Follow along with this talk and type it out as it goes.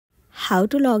How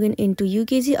to log in into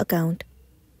UKG account.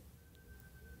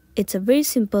 It's a very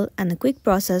simple and a quick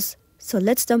process, so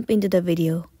let's jump into the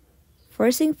video.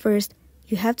 First thing first,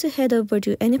 you have to head over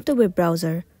to any of the web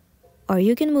browser, or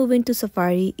you can move into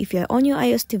Safari if you are on your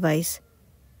iOS device.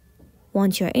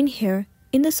 Once you are in here,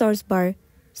 in the source bar,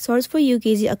 search for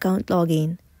UKG account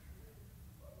login.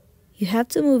 You have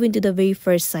to move into the very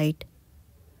first site.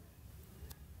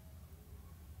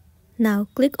 Now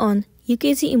click on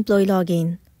UKG Employee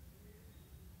Login.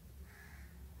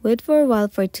 Wait for a while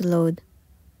for it to load.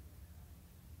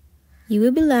 You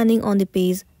will be landing on the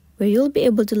page where you'll be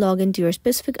able to log into your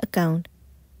specific account.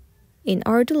 In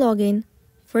order to log in,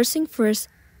 first thing first,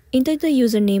 enter the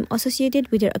username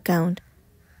associated with your account.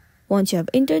 Once you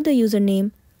have entered the username,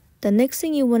 the next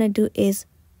thing you want to do is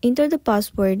enter the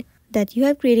password that you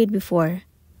have created before.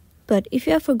 But if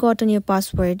you have forgotten your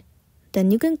password, then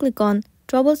you can click on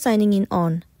Trouble Signing In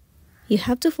On. You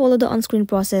have to follow the on-screen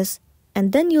process,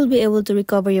 and then you'll be able to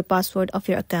recover your password of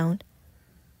your account.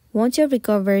 Once you have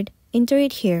recovered, enter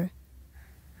it here.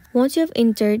 Once you have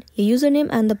entered your username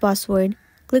and the password,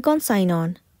 click on Sign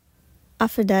On.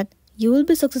 After that, you will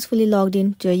be successfully logged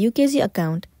in to your UKG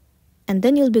account, and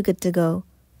then you'll be good to go.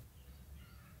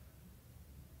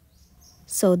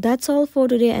 So that's all for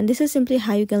today, and this is simply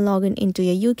how you can log in into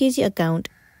your UKG account.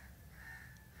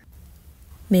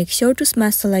 Make sure to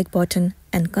smash the like button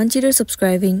and consider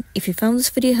subscribing if you found this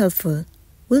video helpful.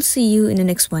 We'll see you in the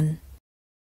next one.